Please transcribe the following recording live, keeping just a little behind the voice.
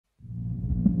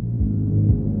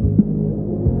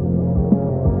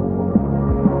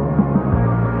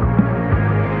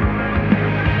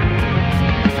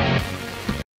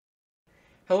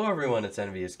Hello everyone, it's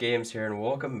Envious Games here, and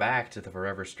welcome back to the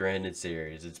Forever Stranded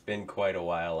series. It's been quite a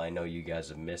while, I know you guys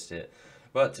have missed it,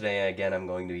 but today again I'm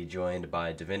going to be joined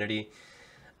by Divinity.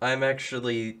 I'm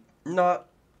actually not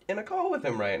in a call with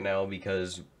him right now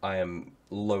because I am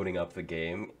loading up the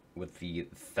game with the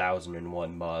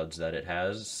 1001 mods that it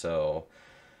has, so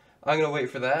I'm gonna wait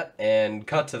for that and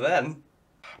cut to then.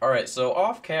 Alright, so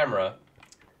off camera,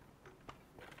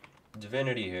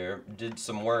 Divinity here did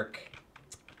some work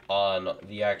on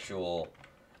the actual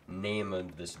name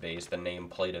of this base, the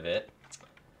nameplate of it.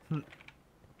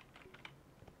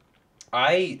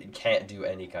 I can't do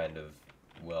any kind of,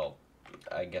 well,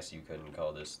 I guess you couldn't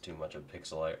call this too much of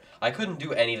pixel art. I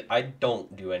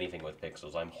don't do anything with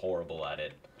pixels. I'm horrible at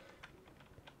it.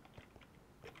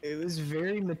 It was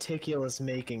very meticulous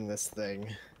making this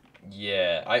thing.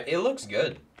 Yeah, it looks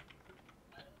good.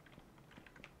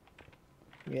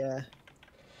 Yeah.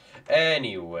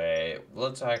 Anyway,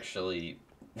 let's actually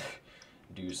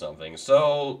do something.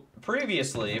 So,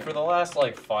 previously, for the last,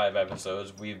 like, 5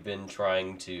 episodes, we've been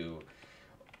trying to,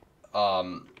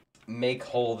 make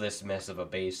whole this mess of a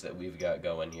base that we've got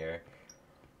going here.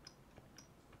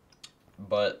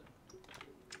 But,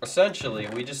 essentially,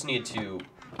 we just need to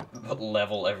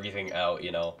level everything out,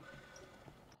 you know?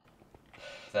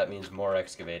 That means more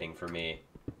excavating for me.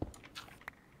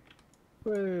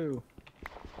 Woo.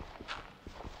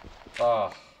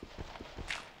 Ah,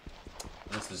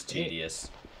 this is tedious.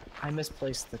 I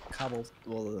misplaced the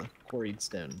the quarried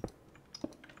stone.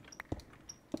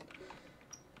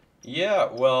 Yeah,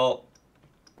 well,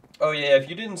 oh yeah, if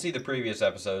you didn't see the previous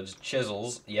episodes,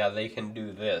 chisels, yeah, they can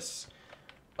do this.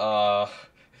 Uh,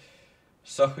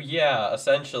 so yeah,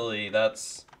 essentially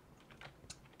that's,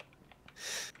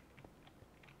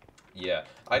 yeah.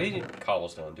 I need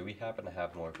cobblestone. Do we happen to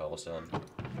have more cobblestone?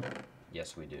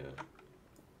 Yes, we do.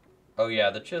 Oh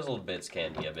yeah, the chiseled bits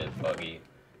can be a bit buggy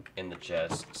in the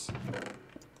chests.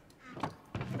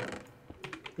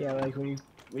 Yeah, like when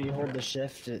you hold the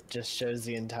shift, it just shows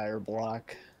the entire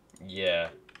block. Yeah.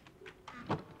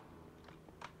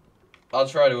 I'll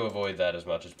try to avoid that as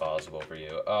much as possible for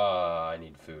you. I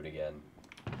need food again.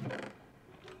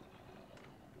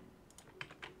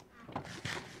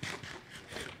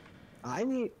 I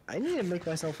need to make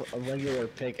myself a regular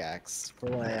pickaxe for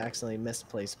when I accidentally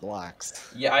misplace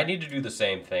blocks. Yeah, I need to do the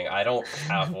same thing. I don't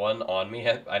have one on me.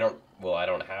 Well, I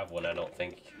don't have one, I don't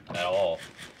think, at all.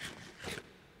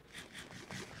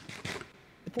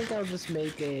 I think I'll just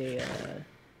make a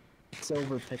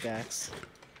silver pickaxe.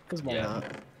 Cause why Yeah. not?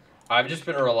 I've just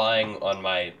been relying on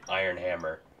my iron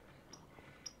hammer.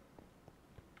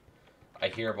 I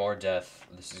hear more death.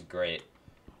 This is great.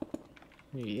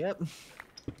 Yep.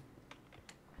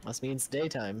 Must mean it's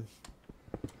daytime.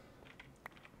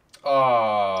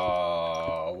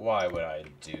 Oh, why would I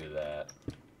do that?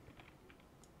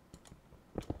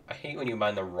 I hate when you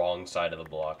mine the wrong side of the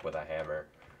block with a hammer.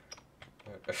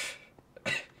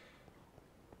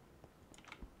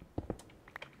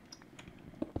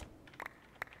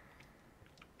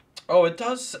 Oh, it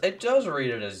does read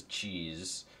it as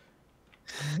cheese.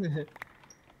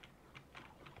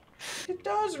 It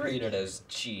does read it as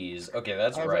cheese. Okay,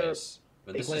 that's rice.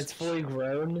 But Like this when is it's fully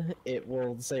grown, it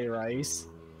will say rice.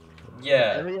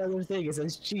 yeah. Every other thing it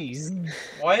says cheese.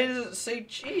 Why does it say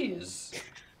cheese?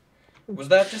 Was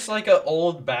that just like an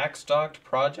old backstocked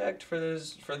project for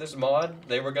this mod?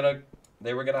 They were gonna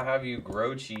have you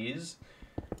grow cheese?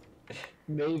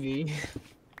 Maybe.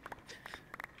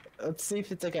 Let's see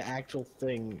if it's like an actual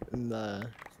thing in the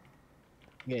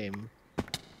game.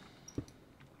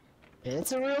 And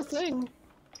it's a real thing.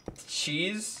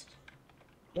 Cheese?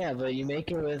 Yeah, but you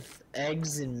make it with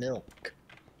eggs and milk.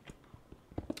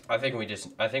 I think we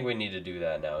need to do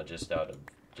that now just out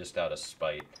of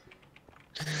spite.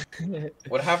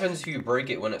 What happens if you break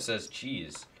it when it says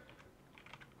cheese?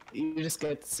 You just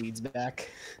get the seeds back.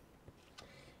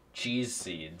 Cheese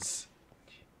seeds.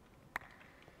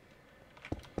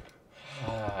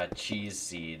 Ah, cheese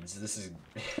seeds. This is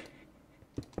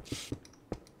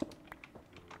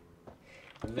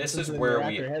this is where wrap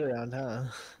we your head around, huh?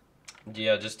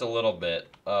 yeah, just a little bit.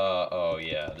 Oh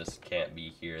yeah, this can't be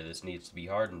here. This needs to be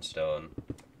hardened stone.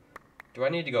 Do I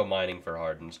need to go mining for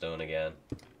hardened stone again?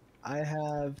 I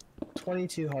have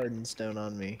 22 hardened stone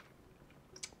on me.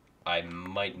 I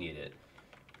might need it.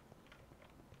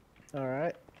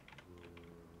 Alright.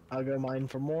 I'll go mine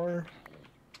for more.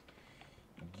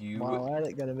 While at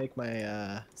it, gonna make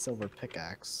my silver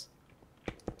pickaxe.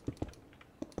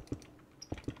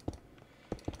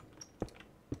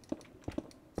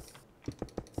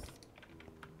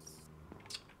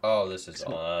 Oh, this is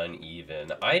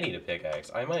uneven. I need a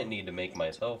pickaxe. I might need to make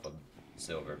myself a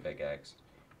silver pickaxe.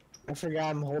 I forgot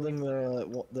I'm holding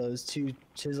those two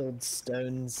chiseled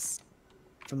stones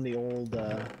from the old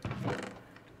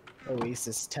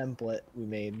Oasis template we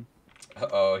made.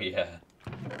 Oh, yeah.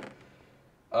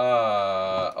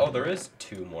 Oh, there is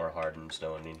 2 more hardened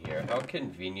stone in here. How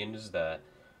convenient is that?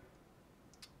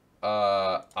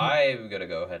 I'm gonna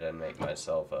go ahead and make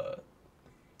myself a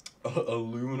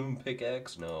aluminum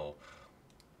pickaxe? No.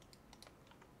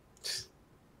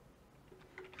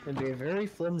 It'd be a very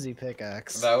flimsy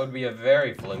pickaxe. That would be a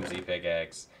very flimsy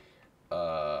pickaxe. We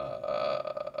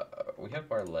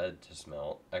have our lead to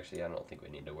smelt. Actually, I don't think we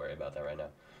need to worry about that right now.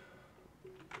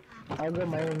 I'll go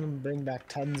mining and bring back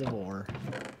tons of ore.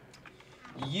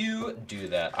 You do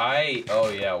that. Oh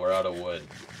yeah, we're out of wood.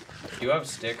 Do you have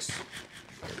sticks?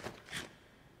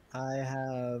 I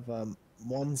have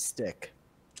 1 stick.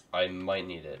 I might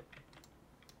need it.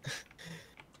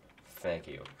 Thank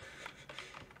you.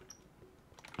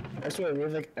 I swear, we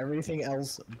have like everything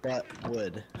else but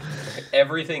wood.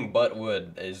 Everything but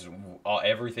wood is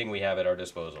everything we have at our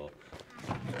disposal.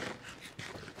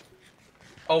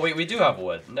 Oh wait, we do have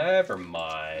wood. Never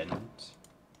mind.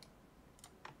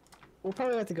 We'll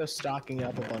probably have to go stocking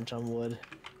up a bunch on wood.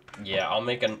 Yeah, I'll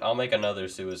make another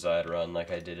suicide run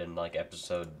like I did in like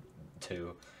episode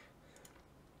 2.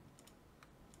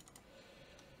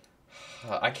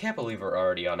 I can't believe we're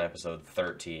already on episode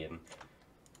 13.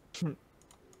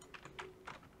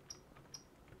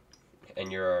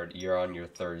 And you're on your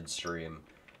 3rd stream.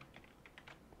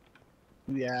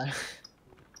 Yeah.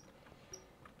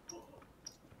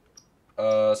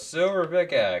 Silver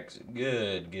pickaxe.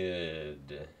 Good,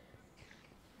 good.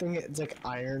 I think it's like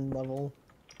iron level.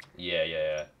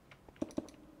 Yeah.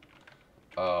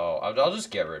 Oh, I'll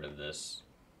just get rid of this.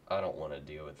 I don't want to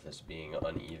deal with this being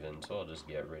uneven, so I'll just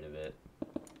get rid of it.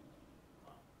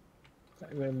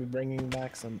 I'm gonna be bringing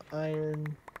back some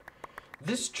iron.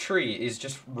 This tree is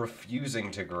just refusing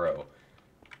to grow.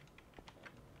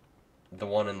 The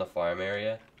one in the farm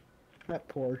area. That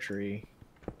poor tree.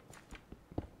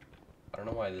 I don't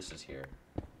know why this is here.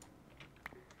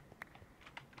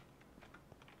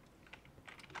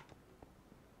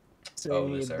 So Oh,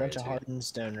 you this need a area bunch of too. hardened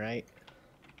stone, right?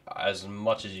 As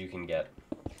much as you can get.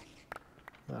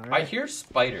 Alright. I hear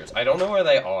spiders. I don't know where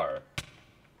they are.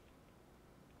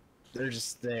 They're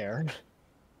just there.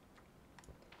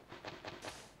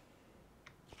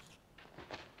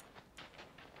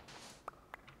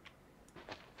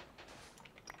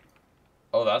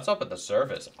 Oh, that's up at the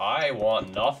surface. I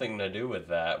want nothing to do with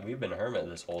that. We've been hermit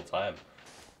this whole time.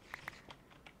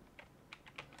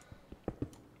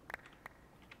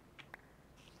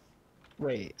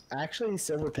 Wait, actually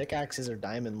silver pickaxes are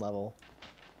diamond level.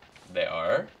 They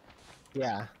are?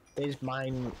 Yeah, they just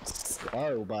mine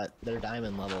slow, but they're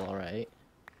diamond level, alright.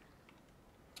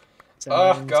 So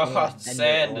Oh mine's more god, like ender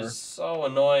sand ore. is so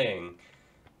annoying.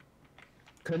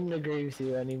 Couldn't agree with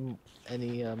you any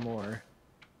more.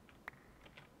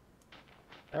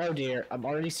 Oh dear, I'm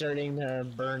already starting to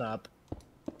burn up.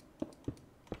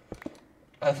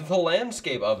 The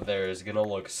landscape up there is gonna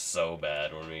look so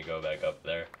bad when we go back up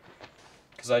there.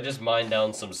 Because I just mined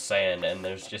down some sand and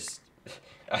there's just...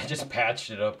 I just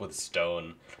patched it up with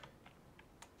stone.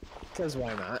 Because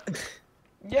why not?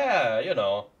 Yeah, you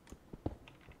know.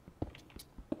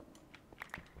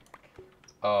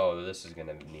 Oh, this is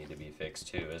gonna need to be fixed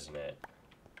too, isn't it?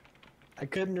 I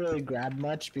couldn't really grab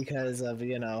much because of,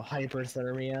 you know,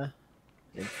 hyperthermia.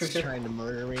 It's trying to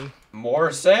murder me.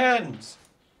 More sands!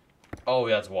 Oh,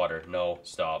 that's water. No,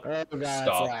 stop. Oh god, that's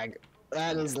Stop. lag.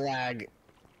 That is lag.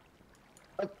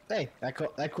 Oh, hey,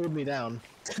 that cooled me down.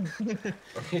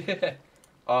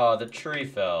 Oh, the tree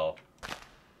fell.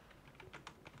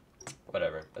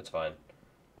 Whatever, that's fine.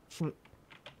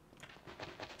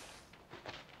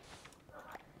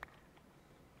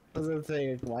 That's the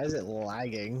thing, why is it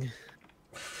lagging?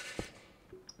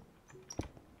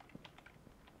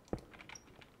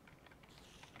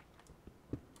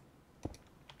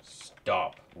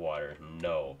 Stop, water.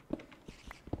 No.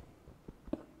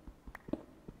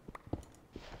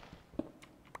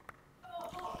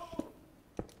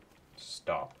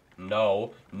 Stop.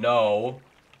 No. No.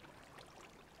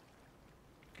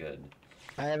 Good.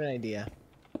 I have an idea.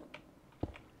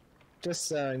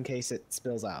 Just in case it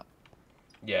spills out.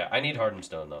 Yeah, I need hardened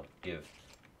stone though. Give.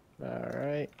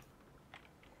 Alright.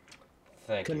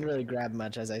 Thank Couldn't you. really grab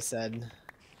much, as I said.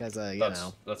 Because, you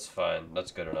know. That's fine.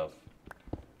 That's good enough.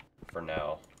 For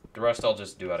now. The rest I'll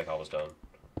just do out of cobblestone.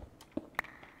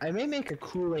 I may make a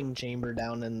cooling chamber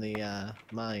down in the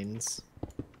mines.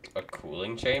 A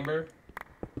cooling chamber?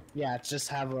 Yeah, just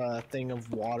have a thing of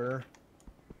water.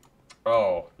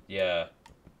 Oh, yeah.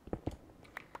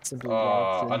 simply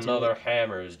walks Oh, into another it.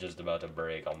 hammer is just about to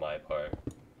break on my part.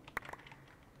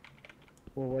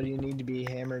 Well, what do you need to be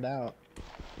hammered out?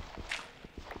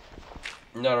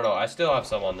 No, I still have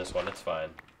some on this one. It's fine.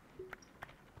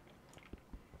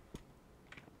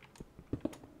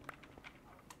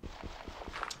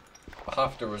 I'll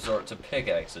have to resort to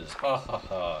pickaxes. Ha ha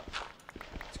ha.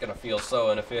 It's gonna feel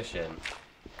so inefficient.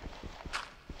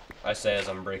 I say as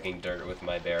I'm breaking dirt with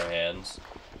my bare hands.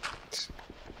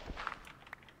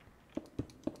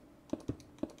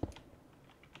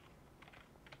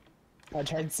 I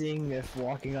tried seeing if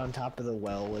walking on top of the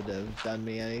well would have done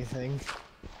me anything.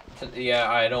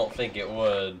 Yeah, I don't think it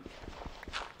would.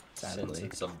 Since Sadly.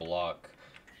 it's a block.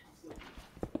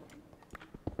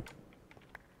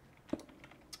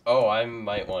 Oh, I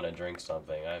might want to drink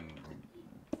something. I'm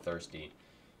thirsty.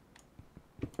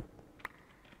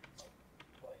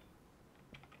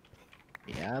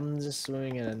 Yeah, I'm just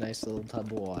swimming in a nice little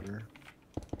tub of water.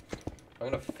 I'm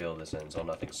gonna fill this in so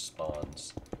nothing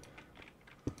spawns.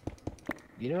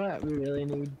 You know what we really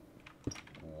need?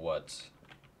 What?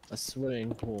 A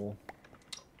swimming pool.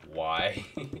 Why?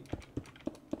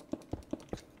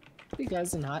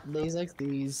 Because in hot days like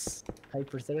these,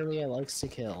 hyperthermia likes to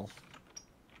kill.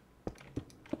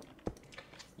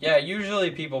 Yeah,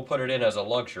 usually people put it in as a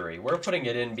luxury. We're putting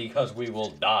it in because we will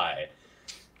die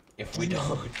if we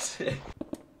don't.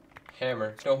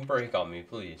 Hammer, don't break on me,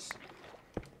 please.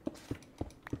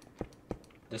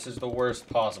 This is the worst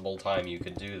possible time you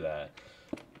could do that.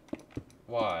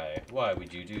 Why? Why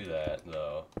would you do that,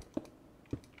 though?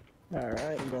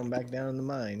 Alright, I'm going back down in the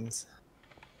mines.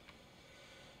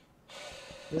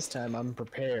 This time I'm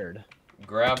prepared.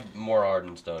 Grab more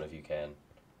hardened stone if you can.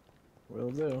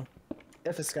 Will do.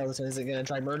 If a skeleton isn't gonna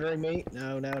try murdering me,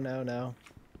 no.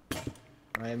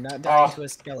 I am not dying to a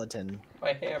skeleton.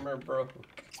 My hammer broke.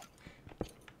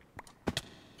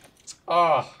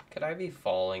 Oh, could I be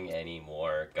falling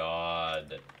anymore?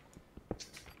 God.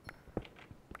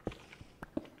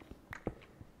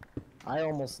 I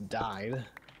almost died.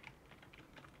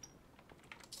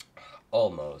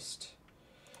 Almost.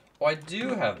 Oh, I do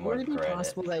have more Would it be granite.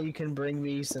 possible that you can bring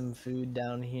me some food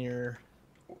down here?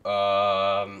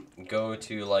 Go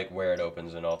to, like, where it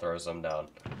opens and I'll throw some down.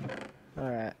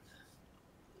 Alright.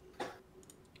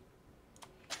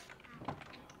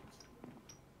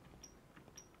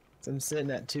 So I'm sitting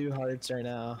at 2 hearts right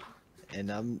now,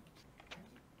 and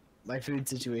my food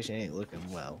situation ain't looking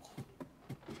well.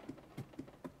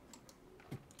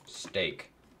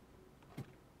 Steak.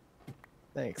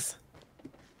 Thanks.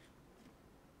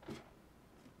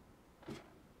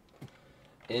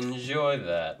 Enjoy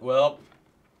that. Well,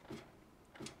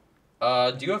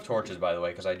 do you have torches, by the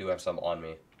way? Because I do have some on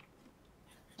me.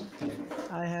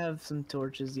 I have some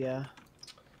torches, yeah.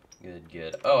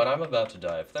 Good. Oh, and I'm about to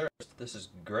die of thirst. This is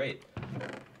great.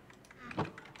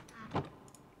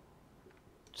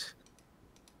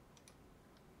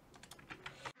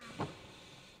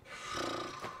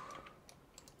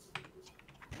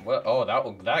 What? Oh,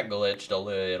 that glitched a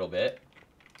little bit.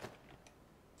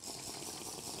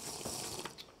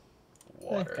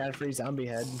 Water. Got a free zombie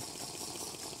head.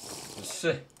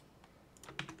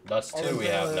 That's two we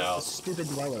have now. Stupid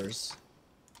dwellers.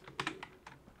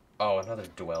 Oh, another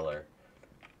dweller.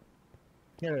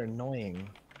 They're annoying.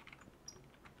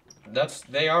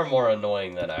 They are more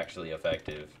annoying than actually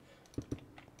effective.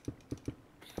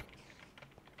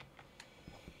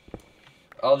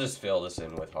 I'll just fill this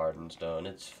in with hardened stone.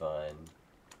 It's fine.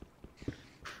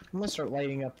 I'm gonna start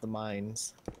lighting up the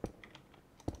mines.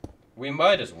 We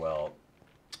might as well.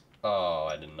 Oh,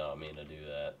 I did not mean to do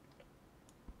that.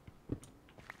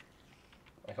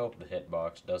 I hope the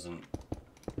hitbox doesn't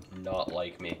not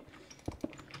like me.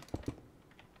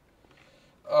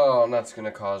 Oh, and that's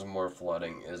gonna cause more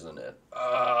flooding, isn't it?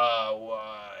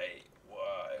 Why?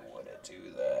 Why would it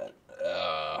do that?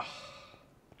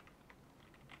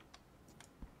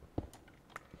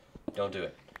 Don't do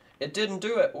it. It didn't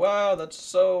do it! Wow, that's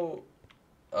so...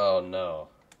 Oh, no.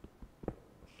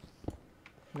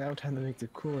 Now time to make the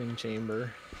cooling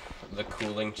chamber. The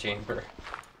cooling chamber.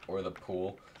 Or the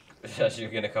pool. As you're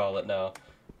gonna call it now.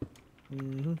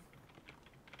 Mm-hmm.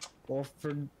 Well,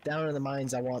 for down in the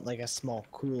mines, I want like a small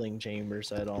cooling chamber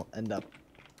so I don't end up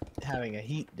having a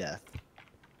heat death.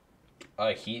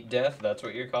 A heat death? That's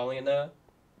what you're calling it now?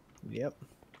 Yep.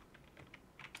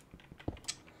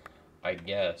 I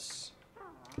guess.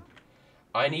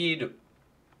 I need...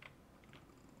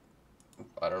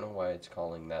 I don't know why it's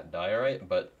calling that diorite,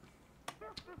 but...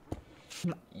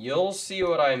 You'll see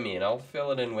what I mean. I'll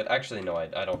fill it in with... Actually, no, I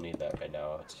don't need that right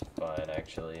now. It's fine,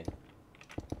 actually.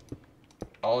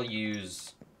 I'll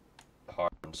use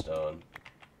hardened stone.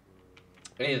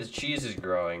 Hey, the cheese is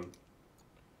growing.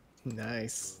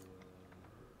 Nice.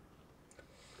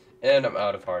 And I'm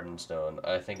out of hardened stone.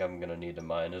 I think I'm gonna need to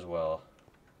mine as well.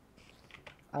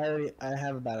 I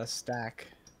have about a stack.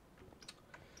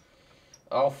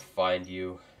 I'll find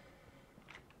you.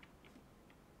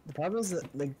 The problem is that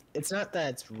like it's not that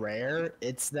it's rare,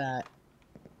 it's that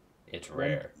It's when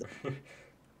rare.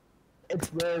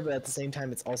 it's rare, but at the same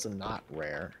time it's also not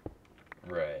rare.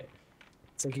 Right.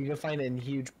 It's like you can find it in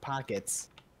huge pockets.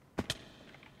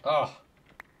 Oh,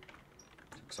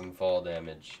 took some fall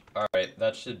damage. Alright,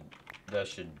 that should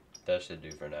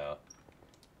do for now.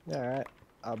 Alright.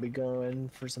 I'll be going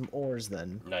for some ores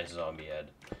then. Nice zombie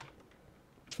head.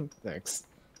 Thanks.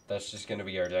 That's just gonna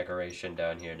be our decoration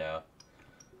down here now.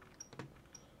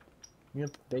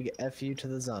 Yep, big F you to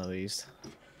the zombies.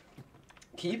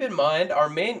 Keep in mind our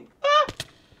main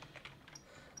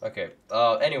Okay.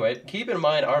 Anyway, keep in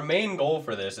mind our main goal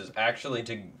for this is actually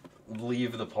to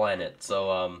leave the planet.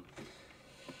 So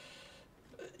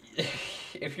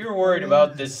if you're worried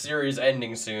about this series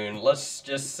ending soon, let's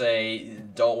just say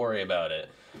don't worry about it,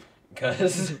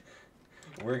 because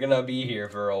we're gonna be here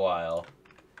for a while.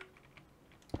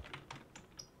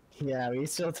 Yeah, we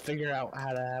still have to figure out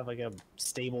how to have like a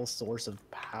stable source of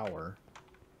power.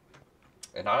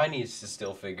 And I need to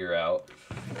still figure out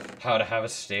how to have a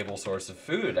stable source of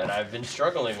food, and I've been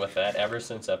struggling with that ever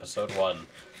since episode 1.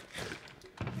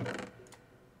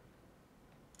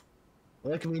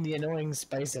 Look, I mean, the annoying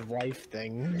spice of life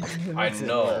thing. I makes it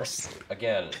know. worse.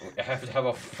 Again, I have to have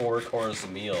a 4-course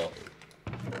meal.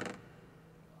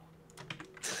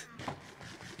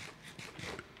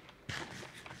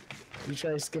 You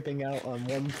try skipping out on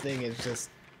one thing, it just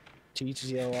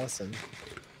teaches you a lesson.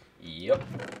 Yep.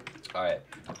 Alright.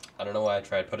 I don't know why I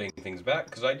tried putting things back,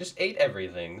 because I just ate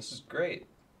everything. This is great.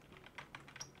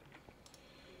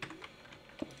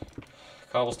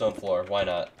 Cobblestone floor, why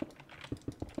not?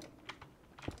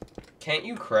 Can't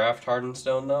you craft hardened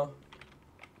stone, though?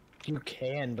 You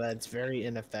can, but it's very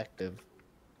ineffective.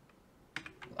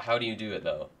 How do you do it,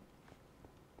 though?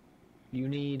 You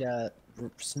need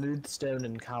smooth stone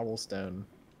and cobblestone.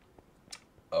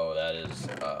 Oh, that is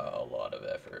a lot of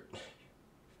effort.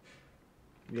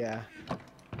 Yeah.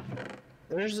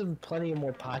 There's plenty of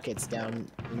more pockets down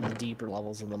in the deeper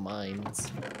levels of the mines.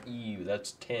 Ew,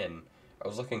 that's tin. I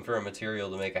was looking for a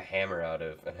material to make a hammer out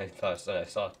of, and I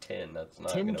saw tin. That's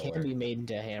not Tin gonna can work. be made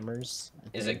into hammers.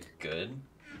 Is it good?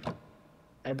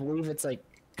 I believe it's like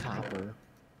copper.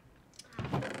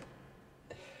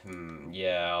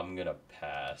 Yeah, I'm gonna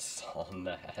pass on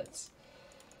that.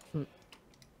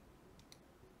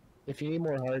 If you need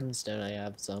more hardened stone, I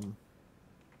have some.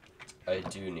 I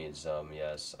do need some,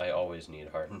 yes. I always need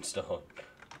hardened stone.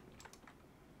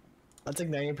 That's like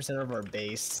 90% of our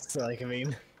base. So, like, I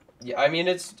mean, Yeah, I mean,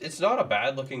 it's not a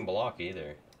bad looking block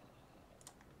either.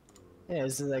 yeah,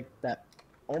 this is like that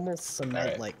almost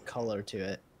cement-like color to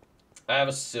it. I have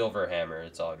a silver hammer,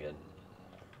 it's all good.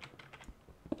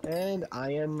 And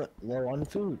I am low on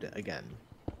food again.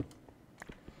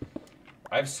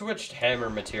 I've switched hammer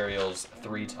materials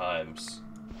 3 times.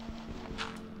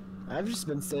 I've just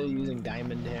been still using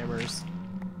diamond hammers.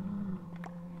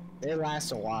 They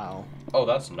last a while. Oh,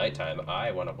 that's nighttime.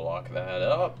 I want to block that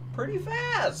up pretty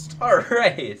fast.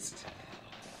 Alright.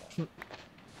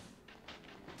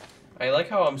 I like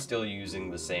how I'm still using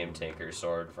the same Tinker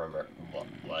Sword from,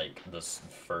 like, this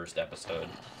first episode.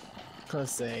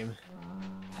 Same.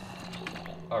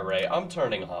 Alright, I'm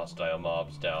turning hostile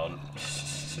mobs down.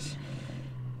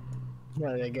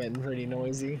 Yeah, they're getting pretty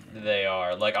noisy. They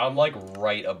are. Like, I'm, like,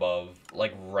 right above,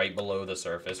 like, right below the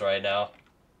surface right now.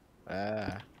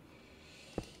 Ah.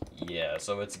 Yeah,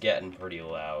 so it's getting pretty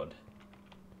loud.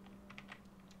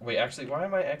 Wait, actually, why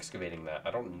am I excavating that?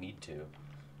 I don't need to.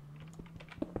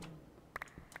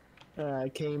 I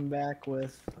came back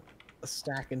with a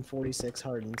stack and 46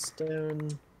 hardened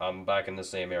stone. I'm back in the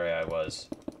same area I was.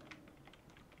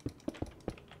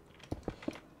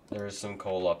 There is some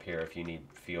coal up here if you need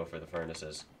fuel for the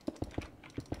furnaces.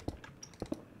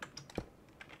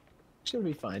 Should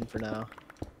be fine for now.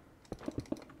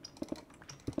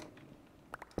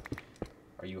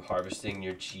 Are you harvesting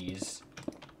your cheese?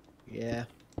 Yeah.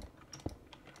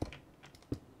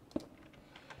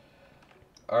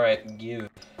 Alright, give.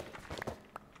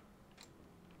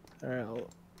 Alright.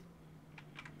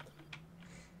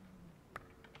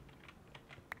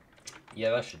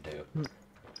 Yeah, that should do.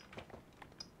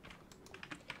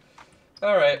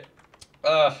 Alright.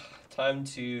 Time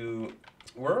to...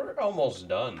 We're almost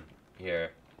done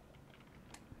here.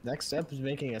 Next step is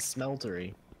making a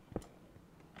smeltery.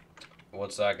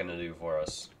 What's that gonna do for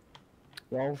us?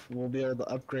 Well, we'll be able to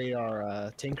upgrade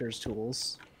our Tinker's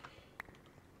tools.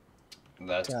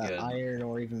 That's to good. iron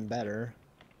or even better.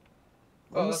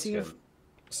 Let Oh, me that's see good. if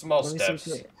Small let me see if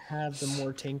steps. they have the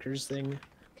more tinkers thing.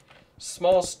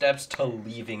 Small steps to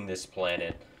leaving this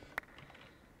planet.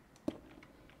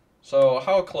 So,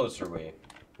 how close are we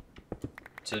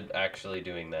to actually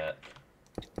doing that?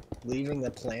 Leaving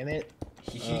the planet.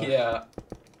 Yeah.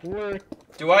 We're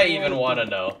Do I even quite want to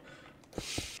know?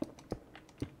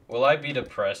 Will I be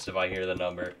depressed if I hear the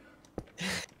number?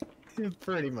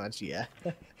 pretty much, yeah.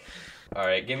 All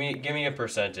right, give me a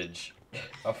percentage.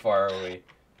 How far are we?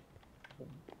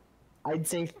 I'd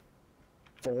say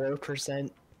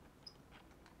 4%.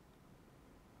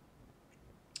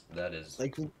 That is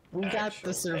Like we got the actual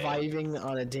pain. surviving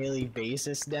on a daily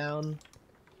basis down,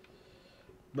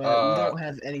 but we Uh, don't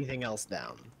have anything else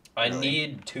down. I Really.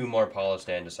 need 2 more polished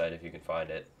andesite if you can find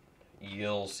it.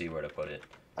 You'll see where to put it.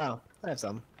 Oh, I have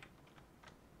some.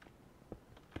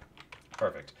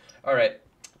 Perfect. All right.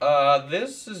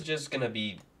 This is just gonna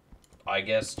be, I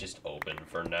guess, just open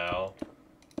for now.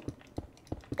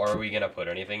 Or are we gonna put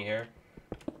anything here?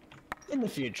 In the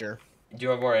future. Do you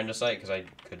have more andesite? Because I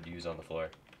could use on the floor.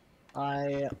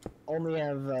 I only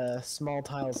have small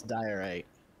tiles diorite,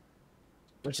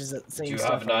 which is the Do same you have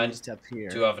stuff I 9? used up Do you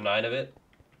here. have 9 of it?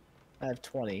 I have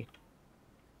 20.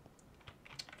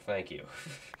 Thank you.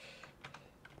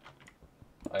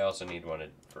 I also need one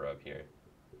for up here.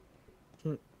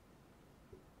 Hmm.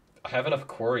 I have enough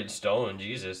quarried stone,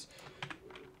 Jesus.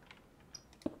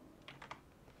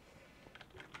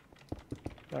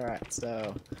 Alright,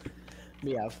 so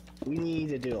yeah, we need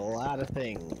to do a lot of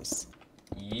things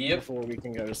Yep. before we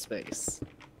can go to space.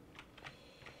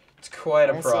 It's quite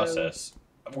a Also, process.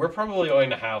 We're probably going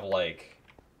to have, like...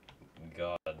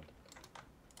 God.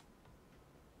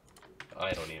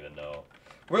 I don't even know.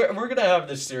 We're gonna have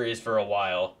this series for a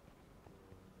while.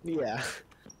 yeah,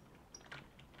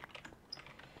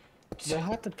 we'll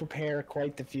have to prepare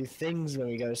quite a few things when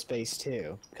we go to space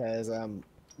too, because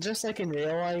just like in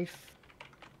real life,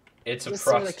 It's a this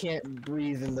sort of process. can't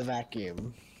breathe in the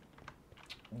vacuum.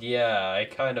 Yeah, I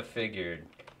kind of figured.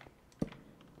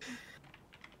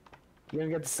 You're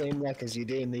gonna get the same luck as you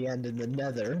do in the end in the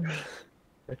Nether.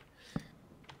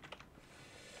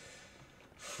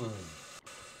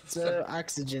 So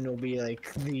oxygen will be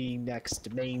like the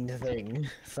next main thing,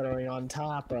 throwing on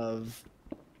top of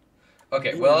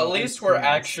Okay, you well, at know least we're everything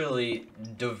else. actually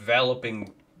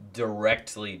developing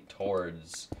directly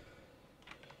towards,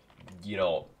 you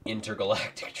know,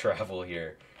 intergalactic travel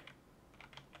here.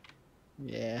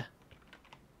 Yeah.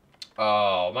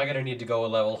 Oh, am I gonna need to go a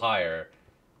level higher?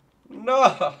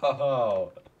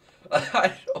 No!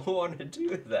 I don't want to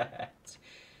do that.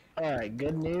 All right.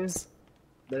 Good news.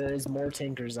 There is more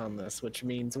tinkers on this, which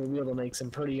means we'll be able to make some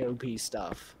pretty OP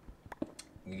stuff.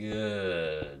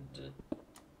 Good.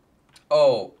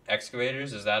 Oh,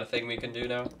 excavators? Is that a thing we can do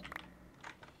now?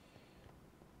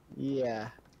 Yeah.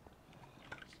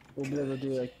 We'll be able to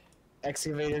do like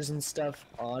excavators and stuff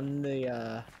on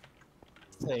the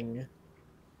thing.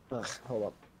 Ugh, hold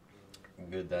up.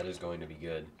 Good, that is going to be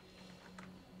good.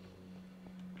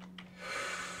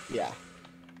 Yeah.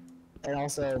 And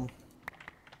also,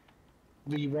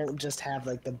 we won't just have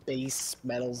like the base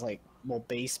metals, like well,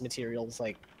 base materials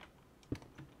like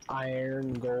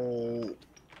iron, gold,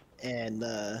 and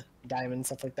diamond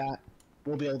stuff like that.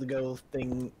 We'll be able to go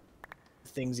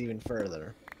things even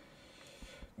further.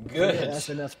 If we get Good. us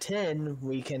enough tin,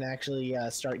 we can actually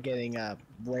start getting a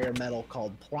rare metal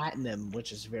called platinum,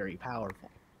 which is very powerful.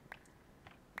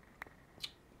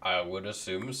 I would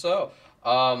assume so.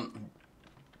 Um,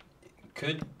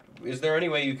 could is there any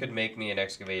way you could make me an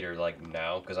excavator like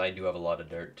now? Because I do have a lot of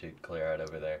dirt to clear out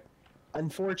over there.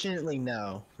 Unfortunately,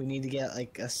 no. We need to get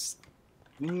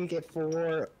we need to get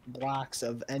 4 blocks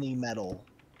of any metal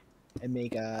and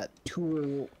make a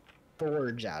tool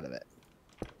forge out of it,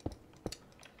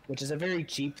 which is a very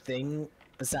cheap thing.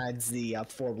 Besides the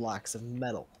 4 blocks of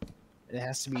metal, it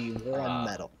has to be 1 Ah,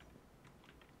 metal.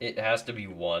 it has to be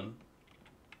one.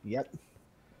 Yep.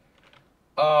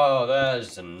 Oh, that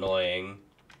is annoying.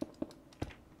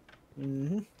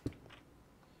 Mhm.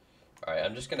 All right,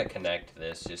 I'm just gonna connect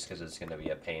this just because it's gonna be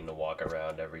a pain to walk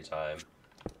around every time.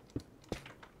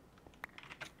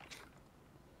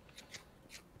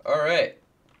 All right.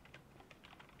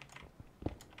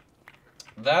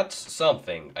 That's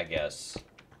something, I guess.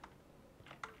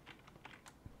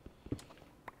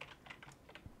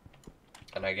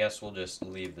 And I guess we'll just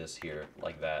leave this here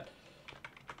like that.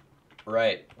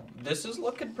 Right. This is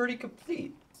looking pretty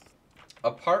complete.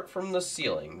 Apart from the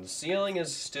ceiling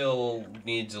is still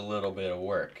needs a little bit of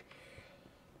work.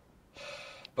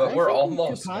 But I we're think we could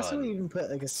almost possibly done. even put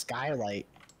like a skylight.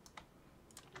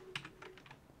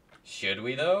 Should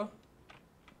we though?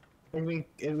 I mean,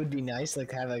 it would be nice, like,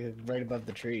 to have like right above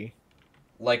the tree,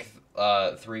 Like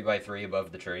 3 by 3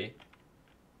 above the tree.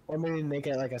 or maybe make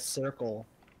it like a circle.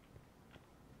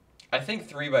 I think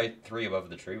 3 by 3 above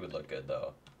the tree would look good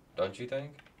though. Don't you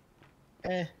think?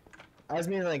 Eh, I was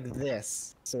meaning like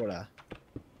this, sorta.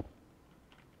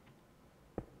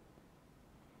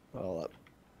 Hold up.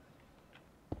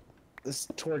 These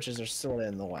torches are sorta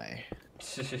in the way.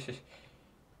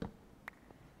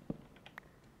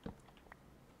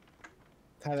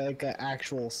 Have like an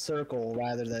actual circle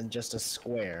rather than just a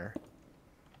square.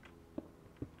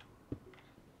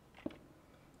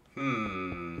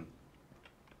 Hmm.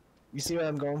 You see what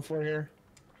I'm going for here?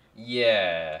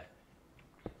 Yeah.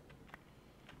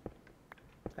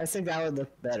 I think that would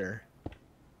look better.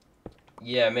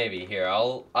 Yeah, maybe. Here,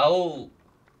 I'll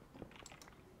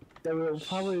They will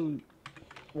probably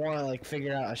want to like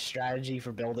figure out a strategy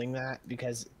for building that,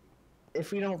 because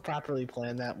if we don't properly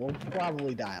plan that, we'll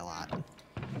probably die a lot.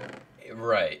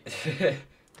 right.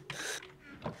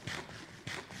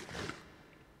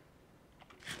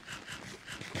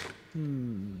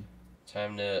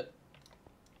 Time to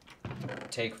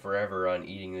take forever on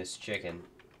eating this chicken.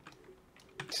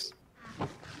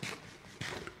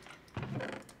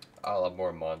 I'll have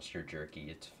more monster jerky,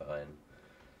 it's fine.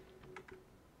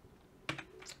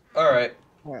 Alright.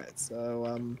 Alright,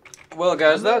 so, Well,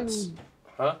 guys, I'm that's... gonna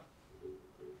Huh?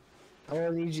 I'm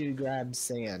gonna need you to grab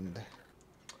sand.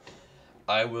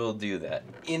 I will do that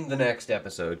in the next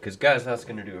episode, because, guys, that's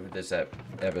going to do it for this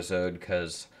episode,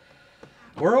 because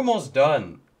we're almost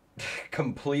done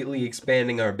completely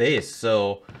expanding our base,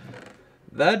 so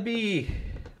that'd be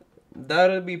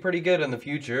pretty good in the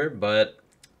future, but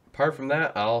apart from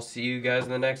that, I'll see you guys in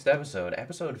the next episode.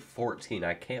 Episode 14.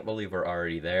 I can't believe we're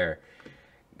already there.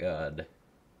 God.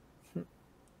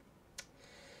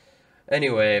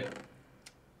 Anyway,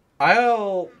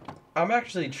 I'm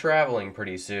actually traveling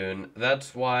pretty soon.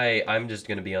 That's why I'm just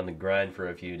going to be on the grind for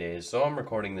a few days, so I'm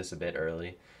recording this a bit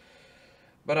early.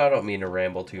 But I don't mean to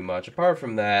ramble too much. Apart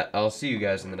from that, I'll see you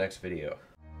guys in the next video.